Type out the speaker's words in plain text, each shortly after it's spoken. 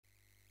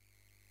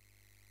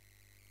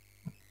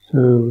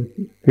So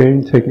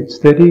again, take it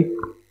steady.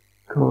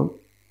 Can't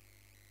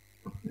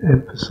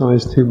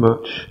emphasize too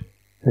much.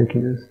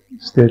 Taking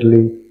it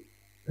steadily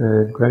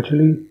and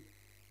gradually.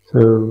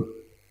 So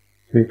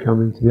you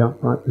come into the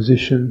upright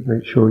position.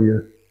 Make sure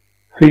your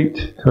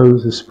feet,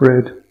 toes are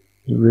spread.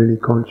 You're really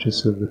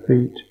conscious of the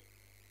feet,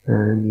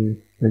 and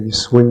you maybe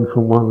swing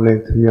from one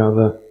leg to the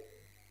other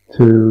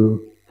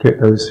to get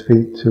those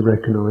feet to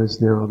recognize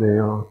now they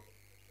are,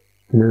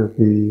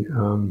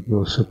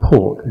 your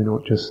support. They're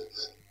not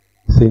just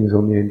things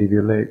on the end of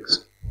your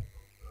legs.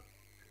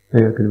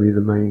 They are going to be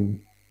the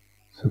main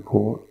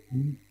support.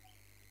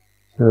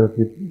 So if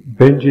you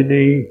bend your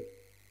knee,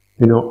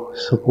 you're not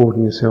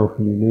supporting yourself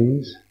in your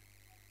knees.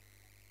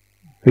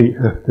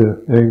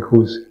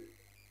 Ankles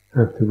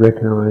have to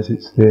recognize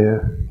it's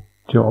their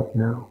job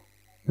now,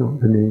 not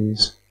the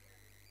knees,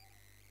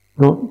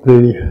 not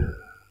the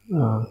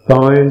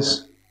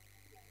thighs,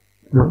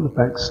 not the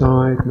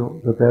backside,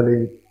 not the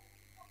belly,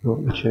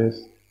 not the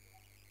chest,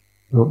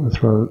 not the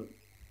throat,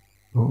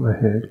 not the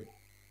head.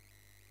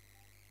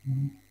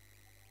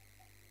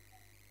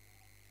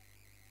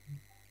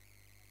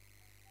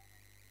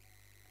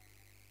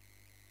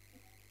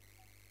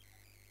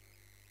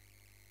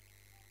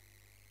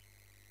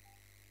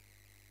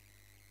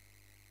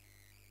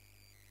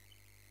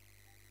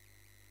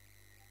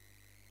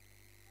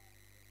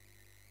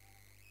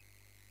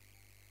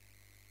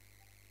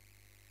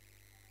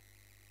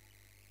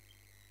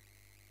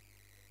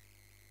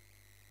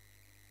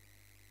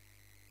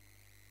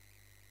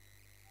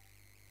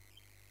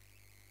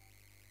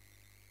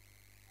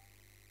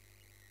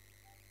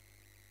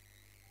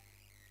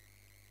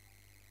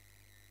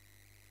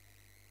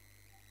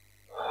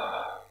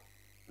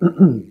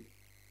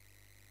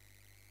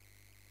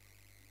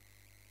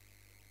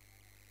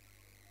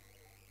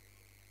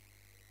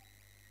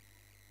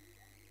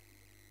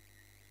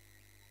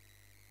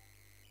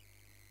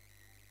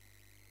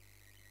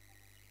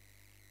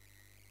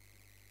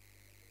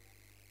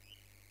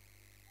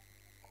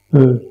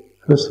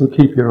 First of all,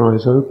 keep your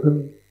eyes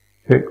open.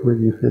 Check whether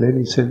you feel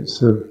any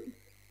sense of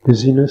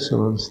dizziness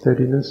or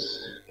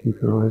unsteadiness.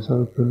 Keep your eyes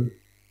open.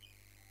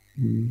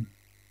 If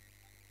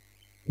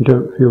you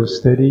don't feel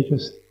steady,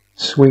 just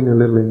swing a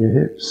little in your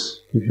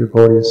hips. Give your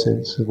body a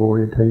sense of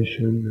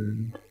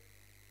orientation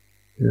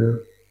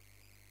and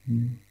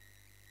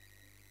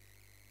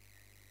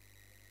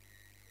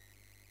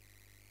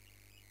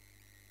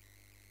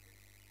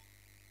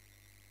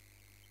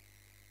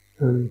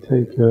and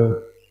take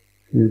a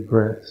few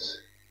breaths,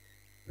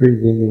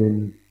 breathing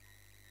in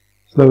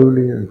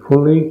slowly and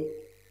fully,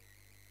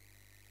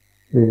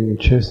 feeling your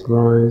chest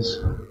rise,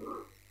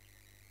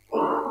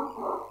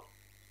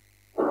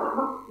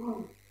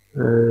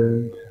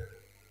 and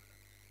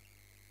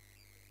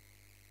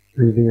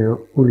breathing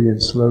out fully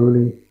and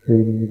slowly,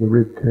 feeling the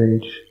rib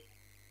cage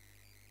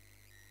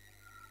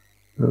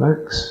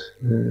relax,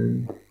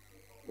 and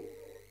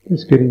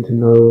just getting to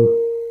know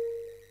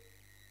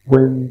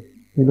when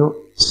you're not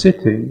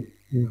sitting,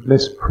 you have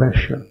less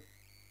pressure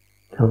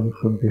coming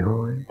from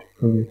behind,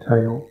 from your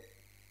tail.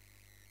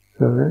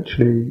 So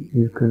actually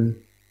you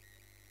can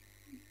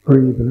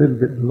breathe a little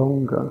bit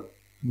longer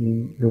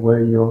in the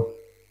way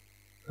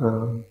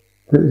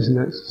there isn't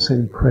that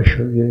same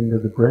pressure at the end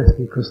of the breath,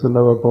 because the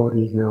lower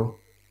body is now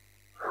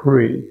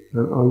free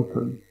and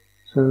open.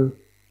 So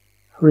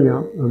free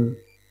up and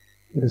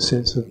get a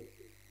sense of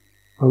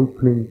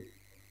opening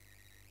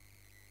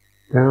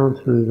down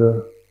through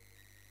the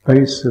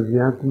base of the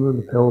abdomen,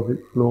 the pelvic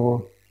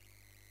floor.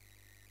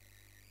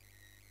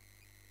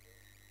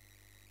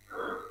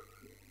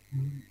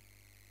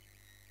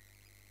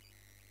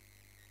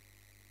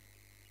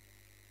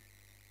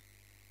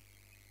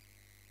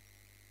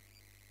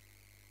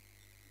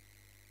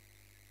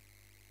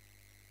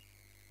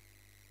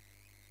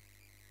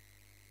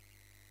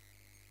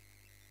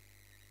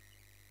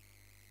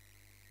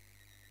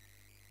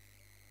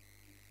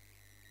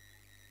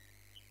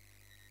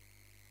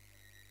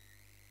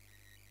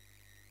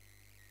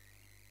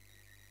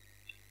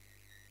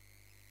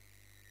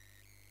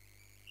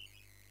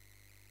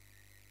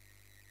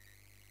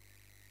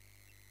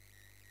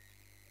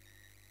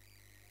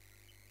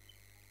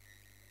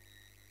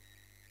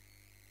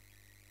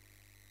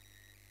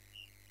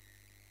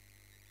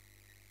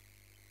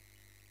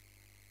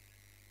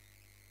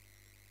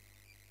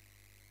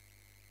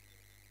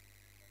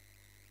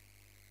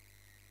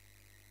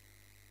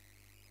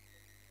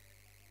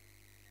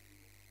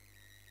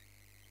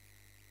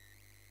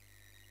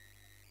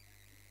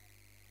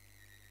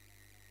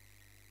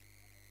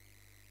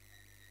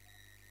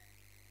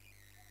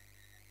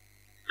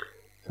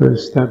 So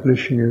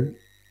establishing a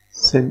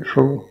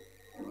central,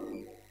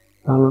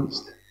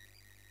 balanced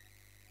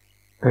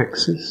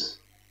axis,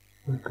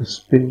 like a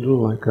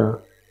spindle, like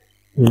a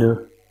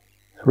inner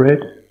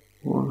thread,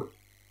 or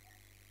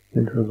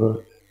center of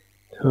a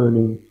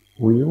turning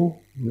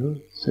wheel,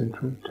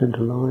 center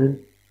line.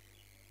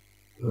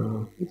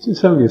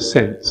 It's only a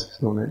sense,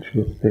 it's not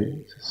actually a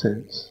thing, it's a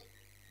sense.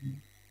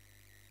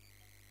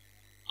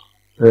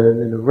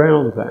 And then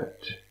around that,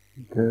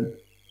 you can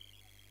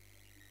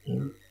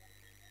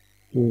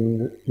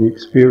in the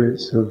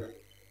experience of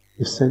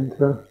the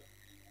center,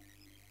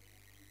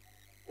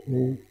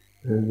 okay,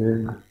 and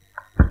then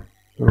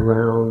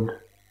around.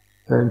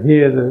 And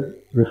here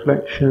the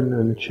reflection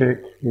and the check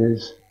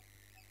is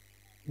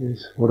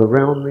what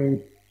around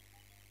me,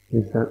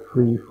 is that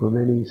free from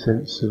any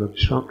sense of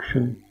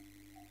obstruction,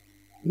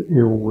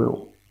 ill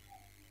will.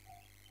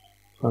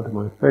 Front of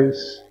my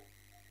face,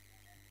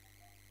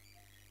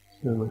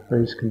 so my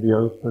face can be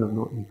open, I'm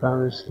not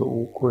embarrassed or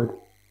awkward.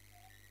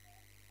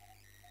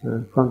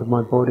 Front of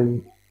my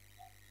body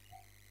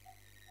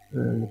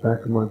and the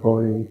back of my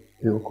body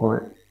feel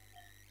quite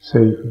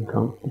safe and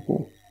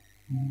comfortable.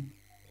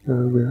 So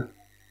we're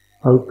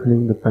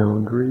opening the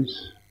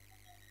boundaries.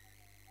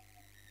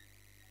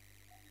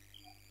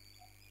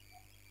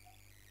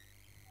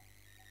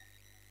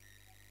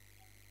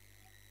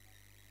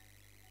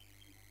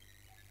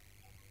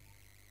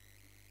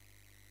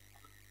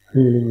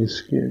 Feeling the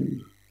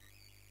skin.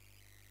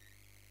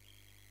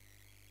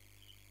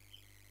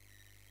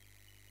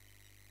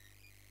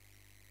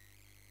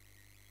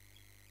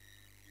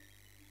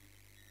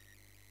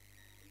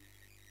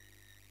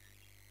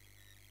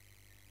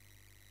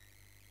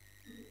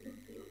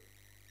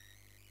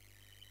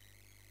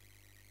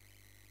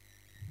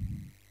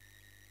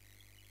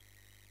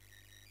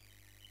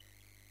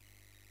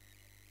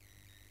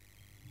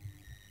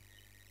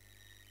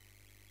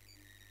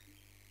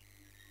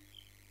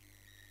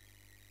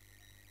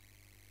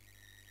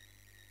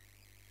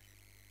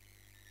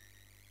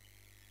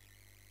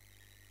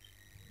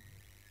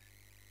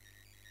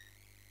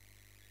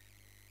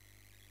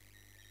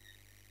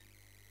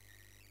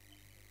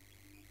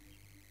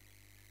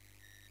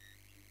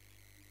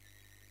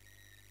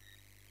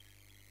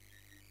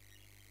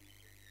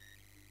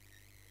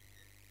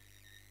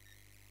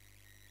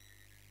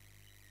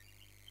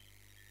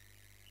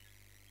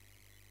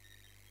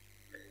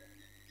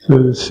 So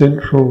the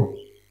central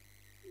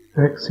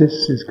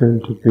axis is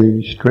going to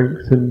be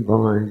strengthened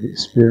by the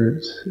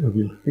experience of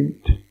your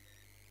feet,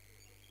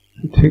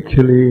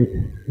 particularly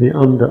the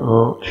under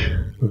arch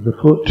of the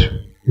foot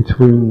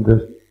between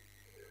the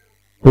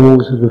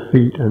balls of the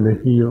feet and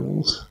the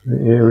heels,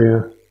 the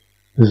area,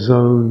 the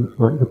zone,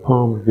 like the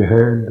palm of your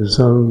hand, the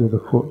zone of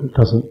the foot that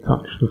doesn't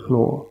touch the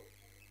floor.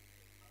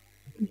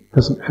 It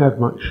doesn't have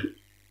much,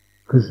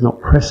 because it's not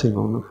pressing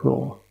on the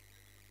floor,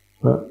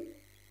 but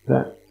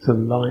that's a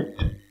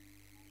light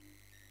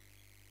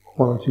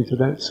quality to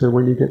that. So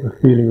when you get the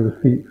feeling of the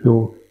feet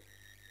feel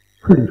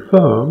pretty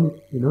firm,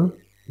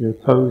 your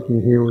toes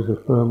and your heels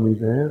are firmly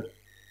there,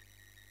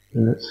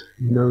 and let's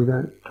know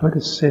that. Try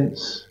to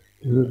sense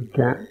the little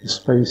gap, the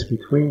space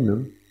between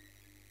them,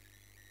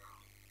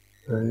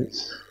 and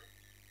it's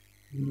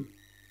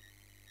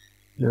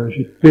now as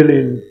you fill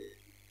in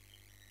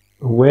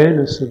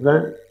awareness of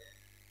that,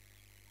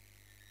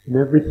 and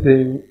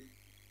everything,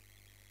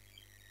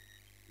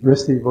 the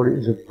rest of your body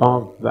is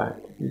above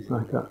that. It's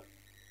like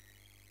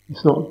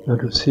it's not a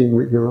matter of seeing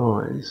with your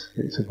eyes,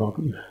 it's above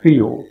it. You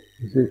feel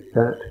as if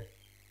that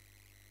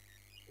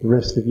the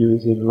rest of you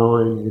is in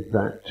line with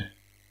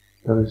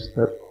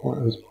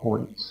those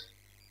points.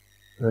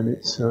 And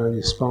it's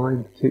your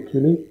spine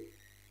particularly.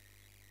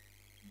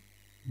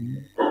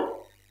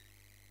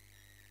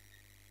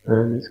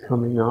 And it's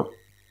coming up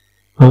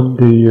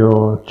under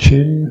your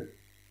chin,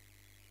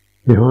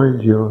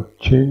 behind your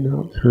chin,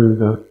 up through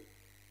the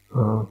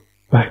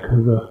back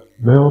of the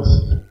mouth,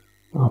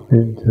 up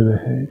into the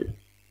head.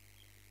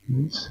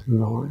 And it's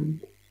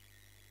lined.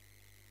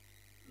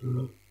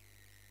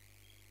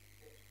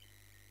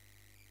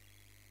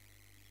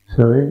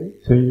 So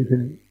you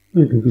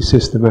can be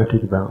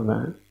systematic about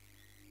that,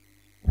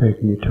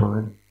 taking your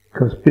time,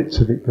 because bits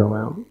of it go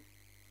out.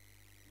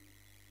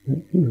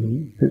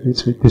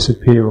 Bits of it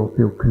disappear or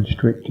feel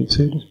constricted,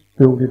 so you just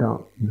build it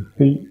up in the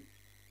feet,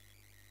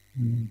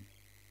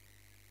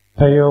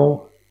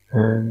 tail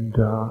and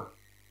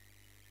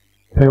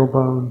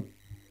tailbone,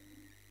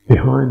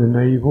 behind the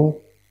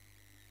navel,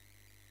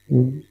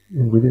 in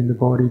within the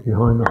body,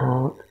 behind the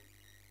heart,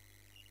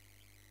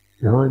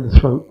 behind the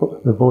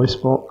throat, the voice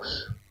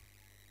box,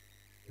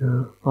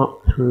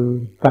 up through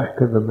the back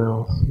of the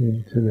mouth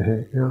into the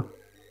head.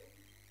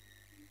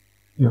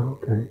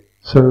 Okay.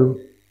 So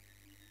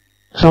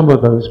some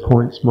of those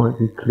points might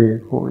be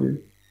clear for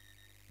you,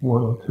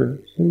 one or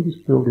two. So you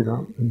just build it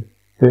up and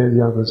bear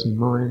the others in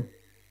mind.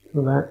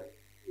 So that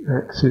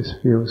axis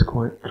feels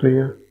quite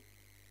clear,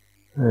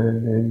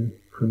 and then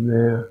from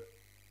there,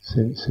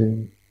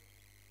 sensing,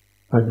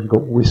 like you've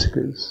got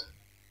whiskers,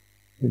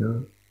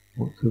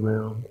 what's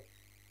around.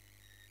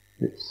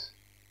 It's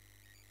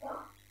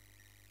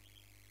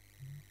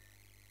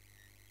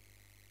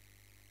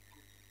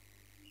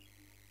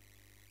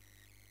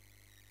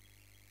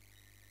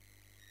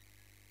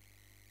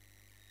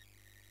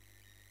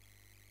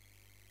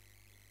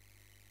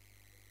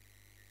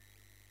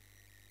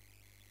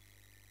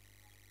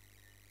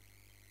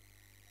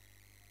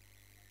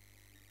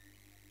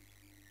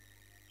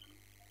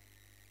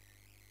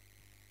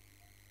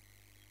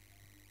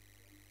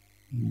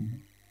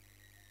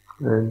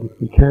and if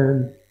we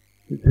can,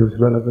 if it feels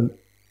relevant,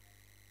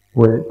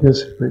 where it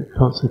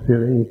starts to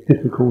feel any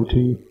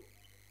difficulty,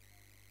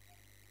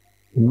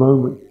 the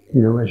moment,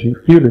 as you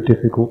feel a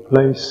difficult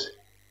place,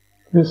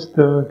 just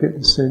get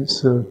the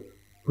sense of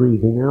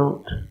breathing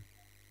out,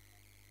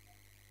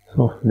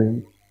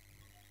 softening,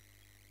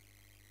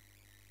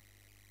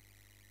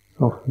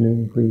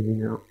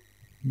 breathing out.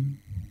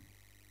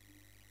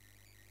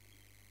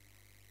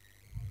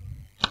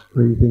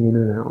 Breathing in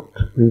and out.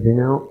 Breathing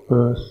out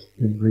first,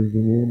 then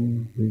breathing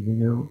in,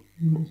 breathing out.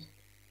 And just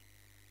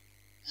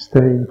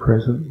staying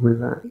present with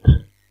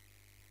that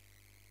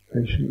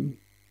patiently.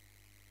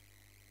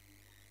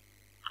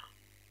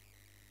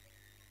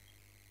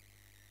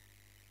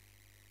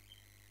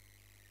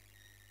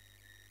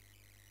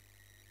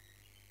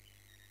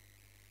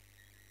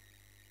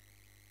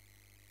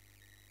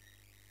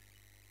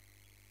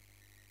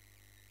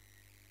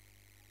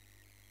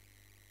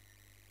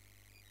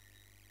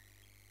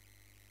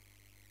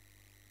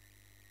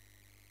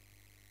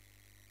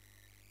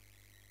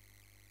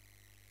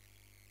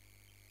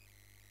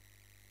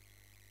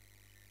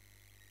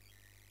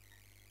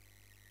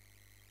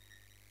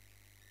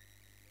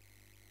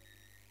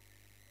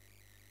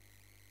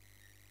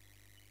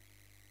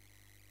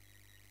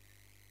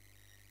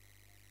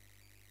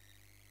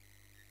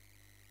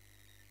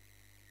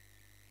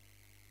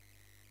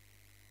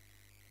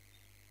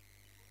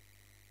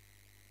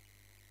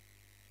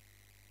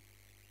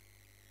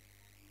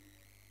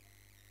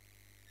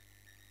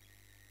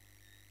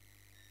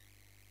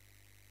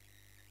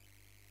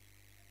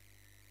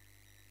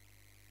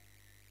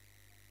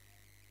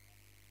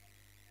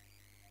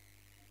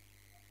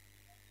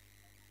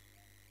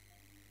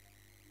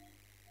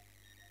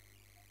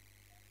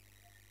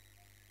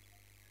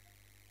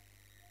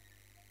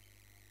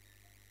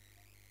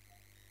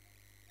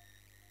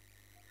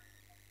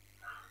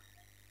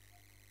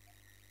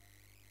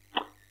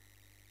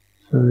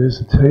 So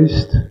there's a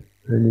taste,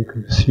 and you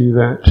can pursue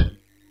that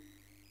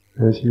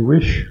as you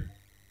wish.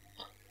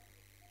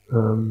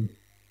 And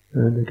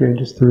again,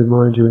 just to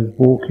remind you, in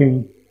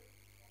walking,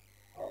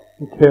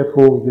 be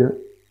careful the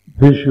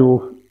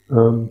visual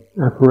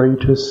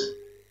apparatus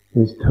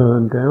is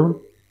turned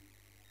down.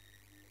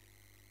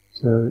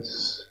 So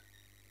it's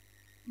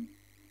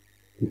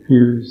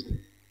diffused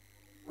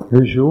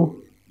visual,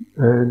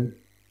 and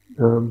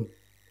a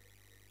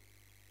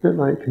bit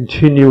like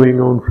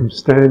continuing on from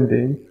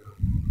standing.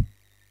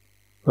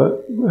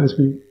 But as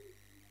we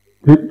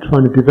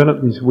trying to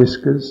develop these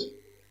whiskers,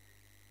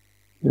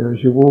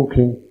 as you're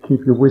walking,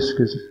 keep your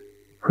whiskers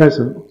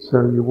present,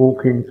 so you're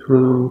walking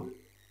through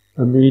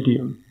a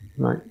medium,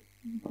 like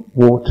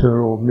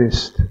water or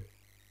mist.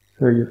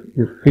 So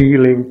you're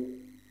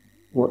feeling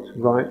what's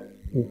right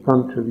in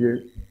front of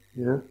you.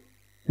 Yeah?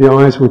 The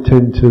eyes will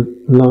tend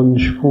to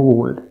lunge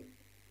forward,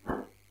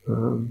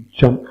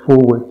 jump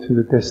forward to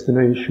the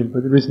destination,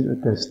 but there isn't a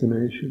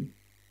destination.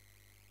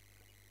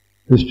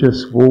 It's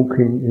just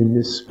walking in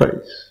this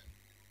space,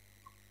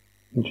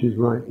 which is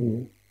right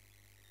here.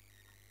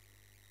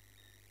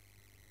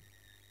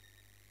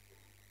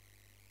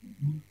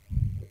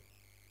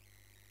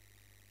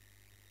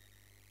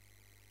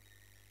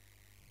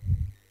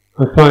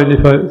 I find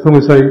as long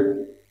as I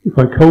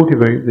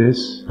cultivate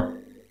this,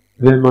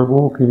 then my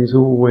walking is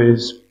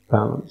always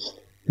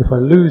balanced. If I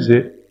lose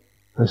it,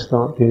 I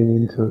start getting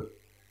into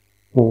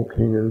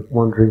walking and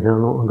wondering how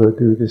long I'm going to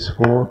do this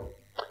for.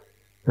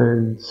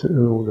 And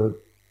all the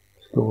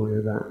story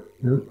of that,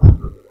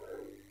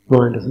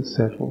 mind doesn't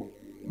settle.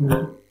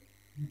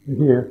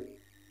 Here,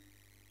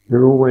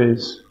 you're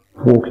always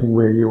walking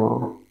where you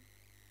are.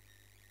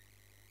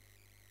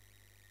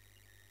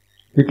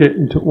 You get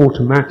into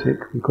automatic,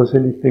 because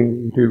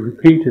anything you do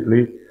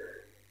repeatedly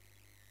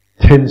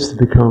tends to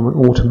become an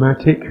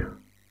automatic,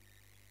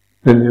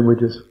 and then we're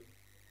just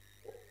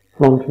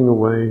flonking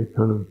away,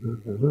 kind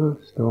of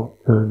stop,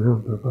 turn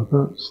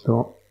around,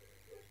 stop.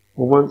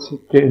 Well, once you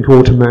get into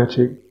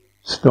automatic,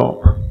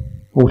 stop.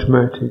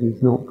 Automatic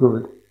is not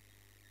good.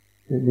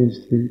 It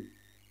needs to be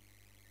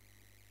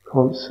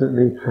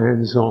constantly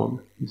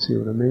hands-on. You see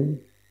what I mean?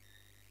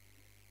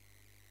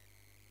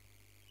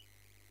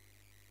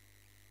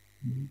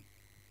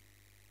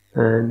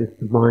 And if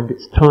the mind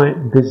gets tight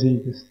and busy,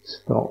 just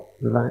stop,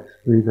 relax,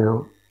 breathe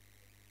out,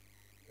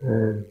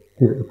 and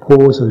give it a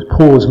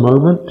pause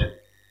moment,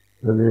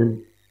 and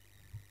then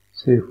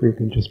see if we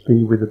can just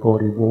be with the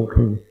body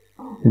walking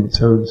in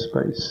its own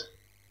space.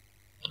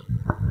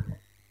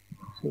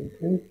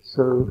 Okay,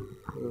 so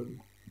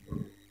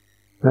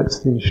that's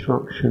the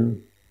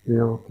instruction for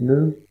the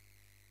afternoon.